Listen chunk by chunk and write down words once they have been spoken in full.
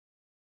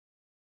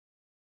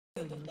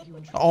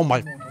Oh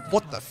my,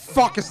 what the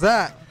fuck is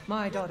that?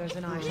 My daughters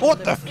and I.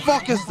 What the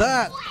fuck is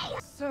that?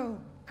 So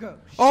gauche.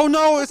 Oh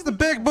no, it's the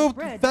big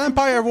boob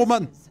vampire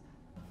woman.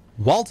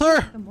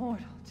 Walter?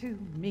 Immortal to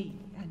me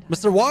and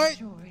Mr.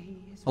 White?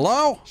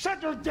 Hello?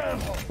 Shut your damn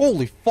hole.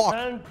 Holy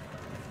fuck.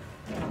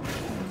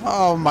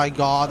 Oh my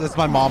god, it's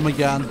my mom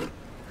again.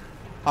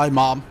 Hi,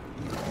 mom.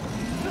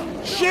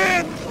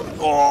 Shit!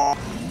 Oh!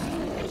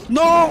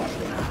 No!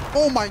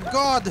 Oh my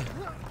god!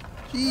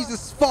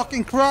 Jesus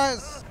fucking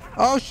Christ!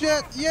 Oh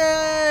shit!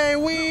 Yay!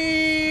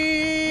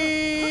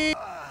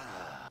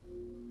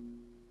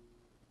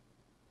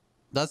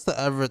 That's the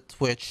Everett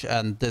Twitch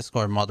and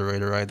Discord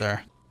moderator right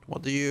there.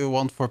 What do you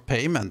want for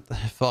payment?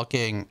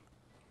 Fucking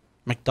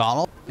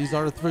McDonald's? These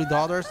are the three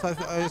daughters, I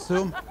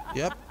assume?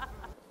 Yep.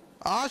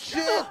 Ah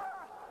shit!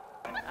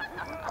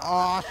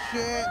 Oh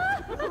shit!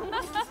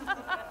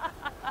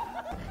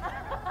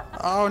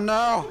 Oh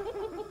no!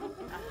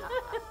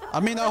 I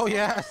mean, oh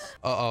yes!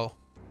 Uh-oh.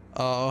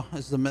 Uh-oh,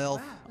 it's the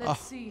MILF. Wow,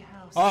 let's see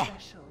how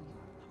special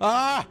you are.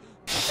 Ah!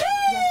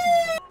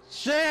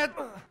 Shit!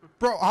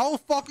 Bro, how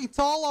fucking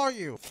tall are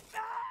you?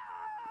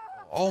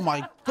 Oh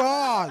my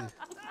god!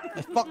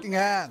 My fucking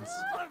hands.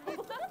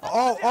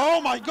 Oh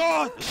my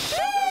god!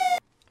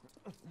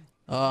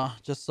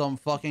 Just some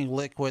fucking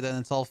liquid and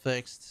it's all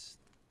fixed.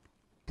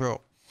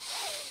 Bro.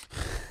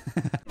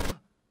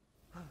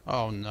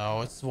 Oh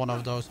no, it's one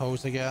of those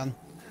hoes again.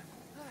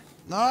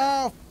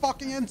 No,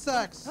 fucking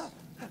insects!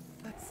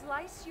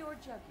 Slice your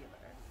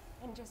jugular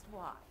and just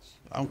watch.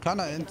 I'm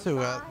kind of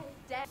into it.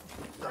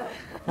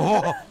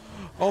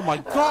 Oh my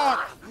god!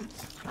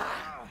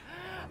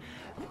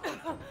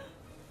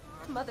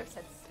 Mother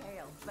said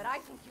stale, but I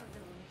think you're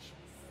delicious.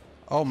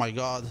 Oh my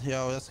god,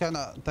 yo, that's kind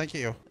of... Thank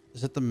you.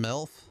 Is it the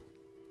MILF?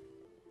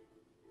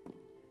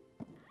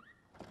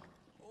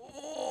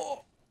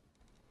 Oh.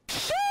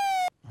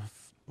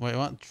 Wait,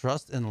 what?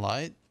 Trust in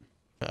light?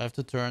 I have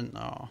to turn...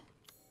 No.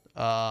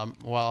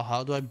 Well,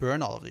 how do I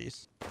burn all of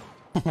these?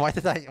 Why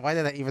did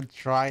I even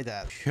try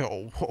that?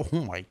 Yo,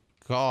 oh my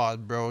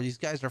god, bro. These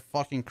guys are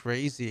fucking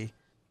crazy.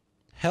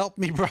 Help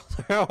me,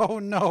 brother. Oh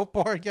no,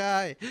 poor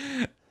guy.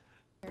 Where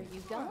are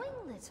you going,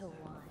 little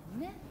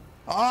one?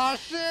 Oh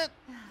shit!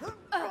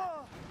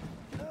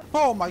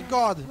 Oh my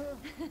god.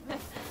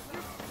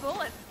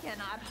 Bullets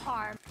cannot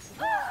harm.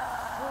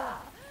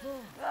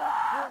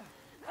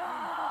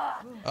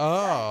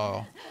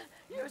 Oh.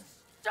 You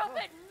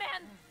stupid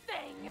man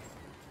thing!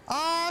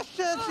 Ah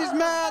shit, she's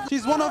mad.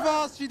 She's one of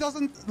us. She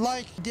doesn't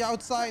like the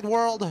outside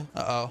world.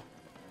 Uh-oh.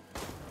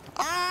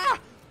 Ah!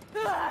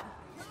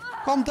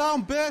 Calm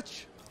down,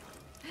 bitch.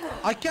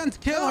 I can't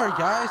kill her,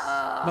 guys.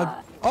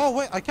 Oh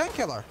wait, I can't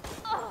kill her.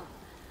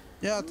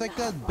 Yeah, take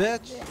that,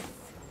 bitch.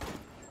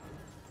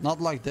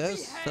 Not like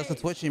this. That's a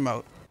Twitch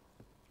emote.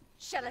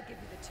 Shall I give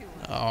you the two?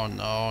 Oh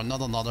no, not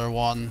another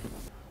one.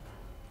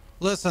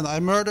 Listen, I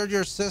murdered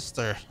your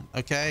sister,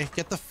 okay?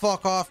 Get the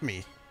fuck off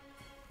me.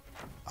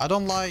 I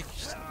don't like...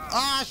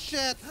 Ah,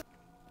 shit!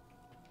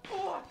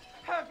 What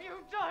have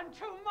you done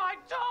to my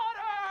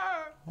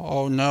daughter?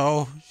 Oh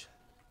no.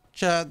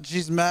 Chad,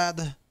 she's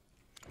mad.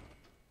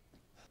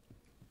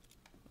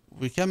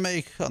 We can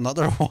make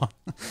another one.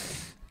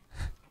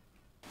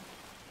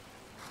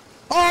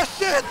 Oh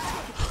shit!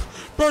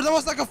 Bro, that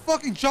was like a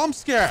fucking jump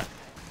scare.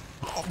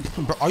 Oh,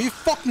 bro, are you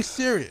fucking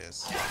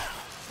serious?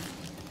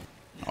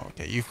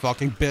 Okay, you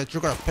fucking bitch.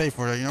 You're gonna pay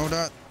for it, you know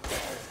that?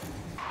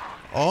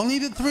 Only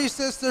the three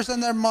sisters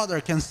and their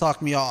mother can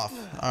suck me off.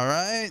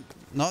 Alright?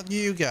 Not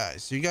you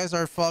guys. You guys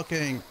are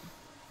fucking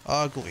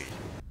ugly.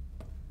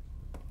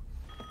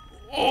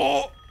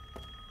 Oh!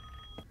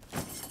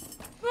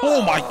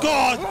 Oh my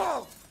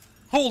god!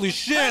 Holy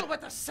shit! Hell with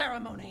the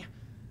ceremony.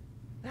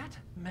 That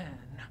man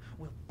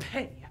will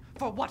pay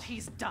for what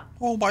he's done.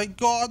 Oh my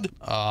god.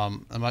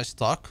 Am I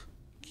stuck?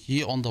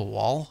 Key on the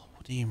wall?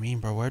 What do you mean,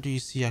 bro? Where do you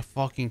see a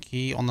fucking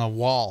key on the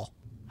wall?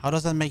 How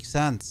does that make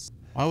sense?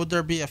 Why would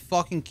there be a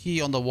fucking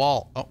key on the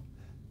wall? Oh.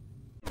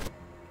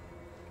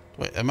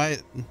 Wait, am I...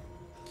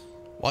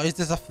 Why is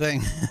this a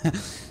thing?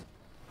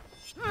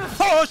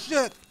 Oh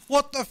shit!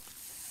 What the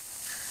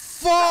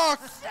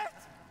fuck?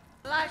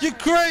 You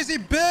crazy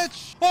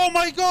bitch! Oh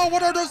my god,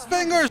 what are those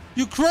fingers?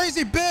 You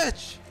crazy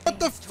bitch! What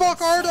the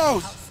fuck are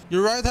those?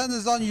 Your right hand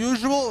is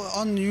unusual?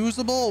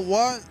 Unusable?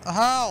 What?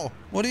 How?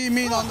 What do you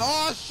mean on...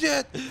 Oh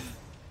shit!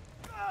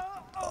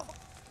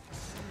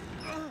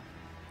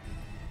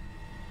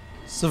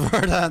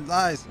 Severed hand,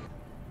 nice.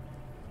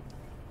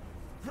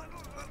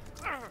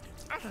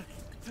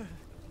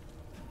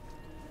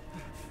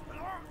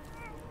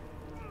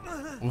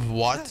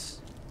 What?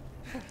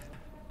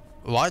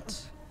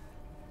 What?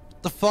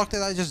 The fuck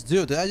did I just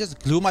do? Did I just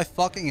glue my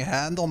fucking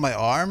hand on my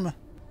arm?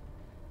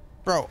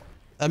 Bro,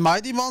 am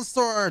I the monster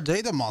or are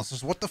they the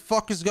monsters? What the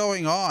fuck is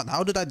going on?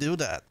 How did I do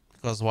that?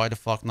 Because why the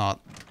fuck not?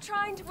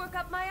 Trying to work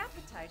up my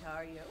appetite,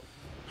 are you?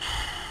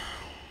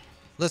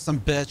 Listen,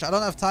 bitch, I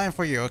don't have time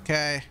for you,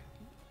 okay?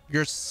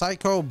 Your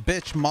psycho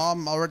bitch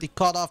mom already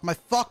cut off my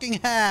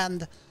fucking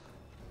hand.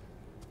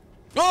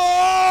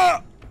 Oh!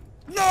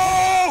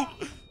 No!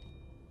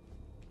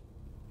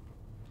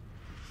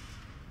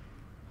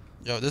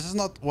 Yo, this is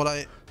not what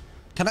I...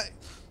 Can I...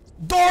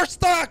 Door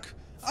stuck!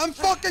 I'm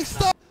fucking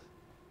stuck!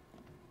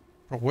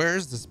 Bro, where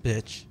is this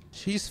bitch?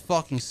 She's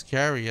fucking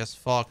scary as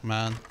fuck,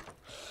 man.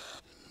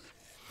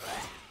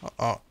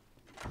 Uh-oh.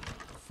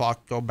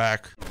 Fuck, go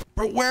back.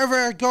 Bro, wherever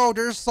I go,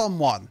 there's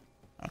someone.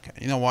 Okay,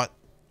 you know what?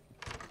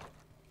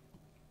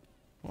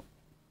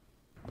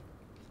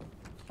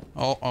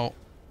 Oh,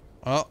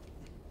 oh.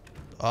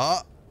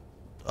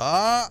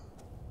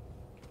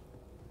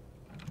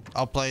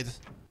 Outplayed.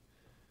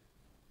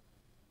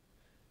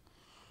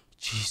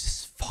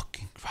 Jesus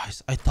fucking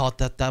Christ. I thought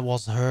that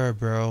was her,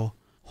 bro.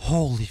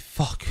 Holy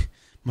fuck.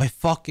 My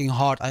fucking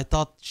heart. I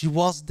thought she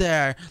was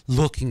there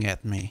looking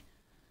at me.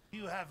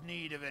 You have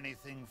need of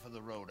anything for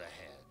the road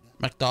ahead?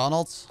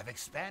 McDonald's? I've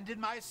expanded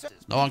my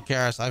services. No one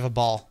cares. I have a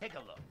ball. Take a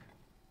look.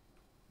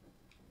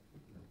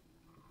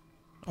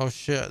 Oh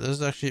shit. This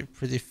is actually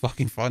pretty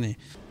fucking funny.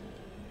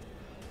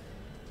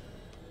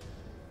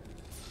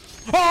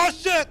 Oh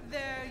shit!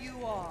 There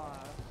you are.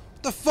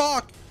 The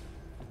fuck?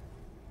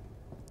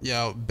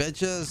 Yo,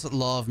 bitches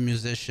love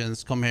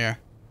musicians. Come here.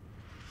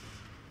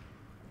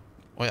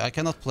 Wait, I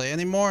cannot play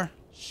anymore?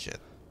 Shit.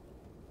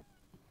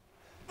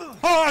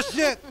 Oh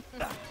shit!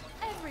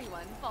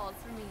 Everyone falls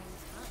for me in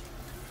time.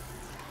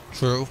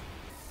 True.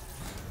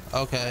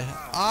 Okay.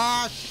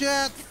 Ah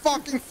shit!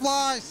 Fucking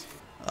flies!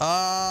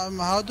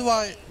 How do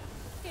I...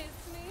 Kiss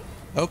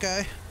me.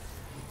 Okay.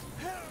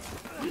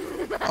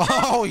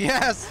 Oh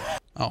yes!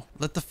 Oh,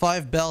 let the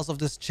 5 bells of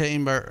this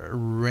chamber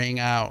ring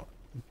out.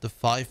 The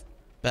 5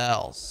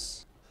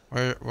 bells.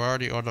 Where are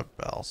the other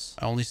bells?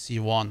 I only see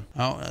 1.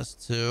 Oh, that's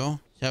 2.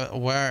 Yeah,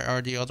 where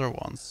are the other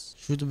ones?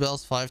 Shoot the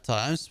bells 5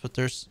 times, but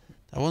there's...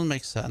 That wouldn't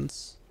make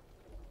sense.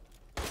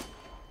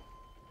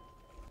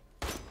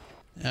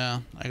 Yeah,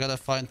 I gotta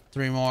find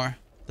 3 more.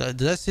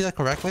 Did I see that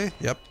correctly?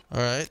 Yep.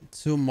 Alright,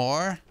 2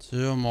 more.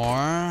 2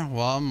 more.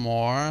 1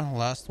 more.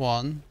 Last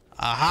one.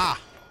 Aha!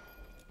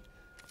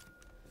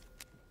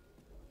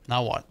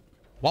 Now what?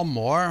 1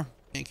 more.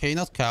 Can you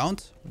not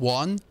count?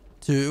 1,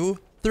 2,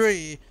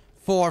 3,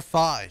 4,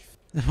 5.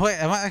 Wait,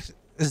 am I actually...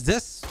 Is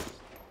this...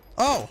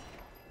 Oh!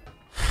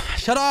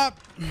 Shut up!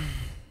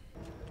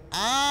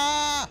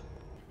 Ah!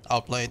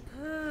 Outplayed.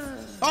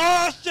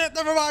 Oh shit!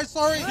 Never mind.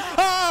 Sorry.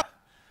 Ah!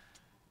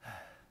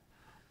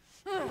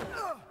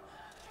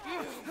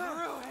 You've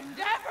ruined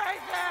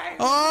everything!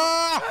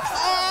 Oh!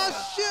 Oh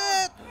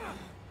shit!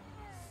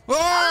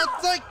 Oh,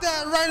 take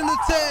that right in the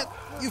tit,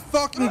 you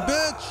fucking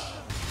bitch!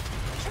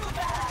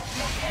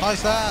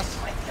 Nice ass.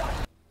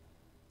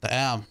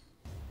 Damn.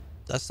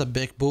 That's the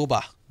big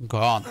Booba.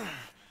 Gone.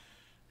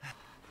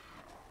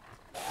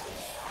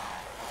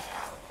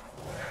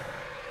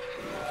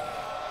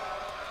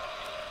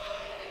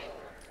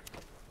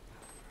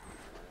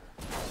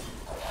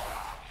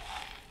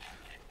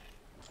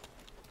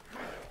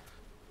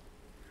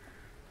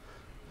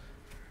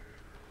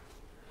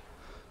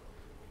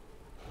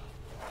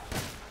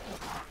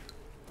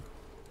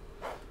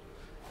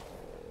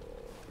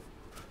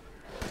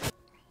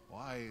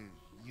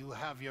 You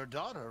have your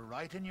daughter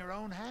right in your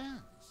own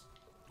hands.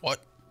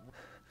 What?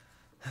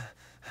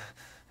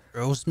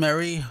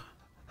 Rosemary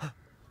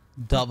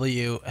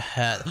W.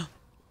 Head.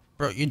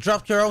 Bro, you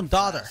dropped your own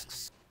daughter.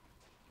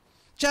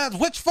 Chad,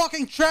 which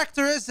fucking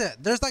tractor is it?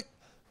 There's like...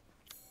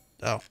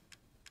 Oh.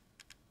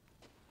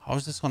 How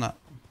is this gonna...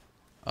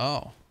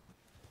 Oh.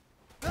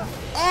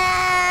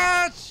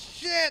 Ah,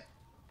 shit!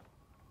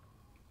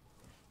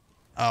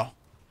 Oh.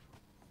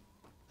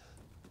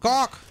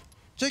 Cock!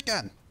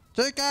 Chicken!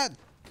 Chicken!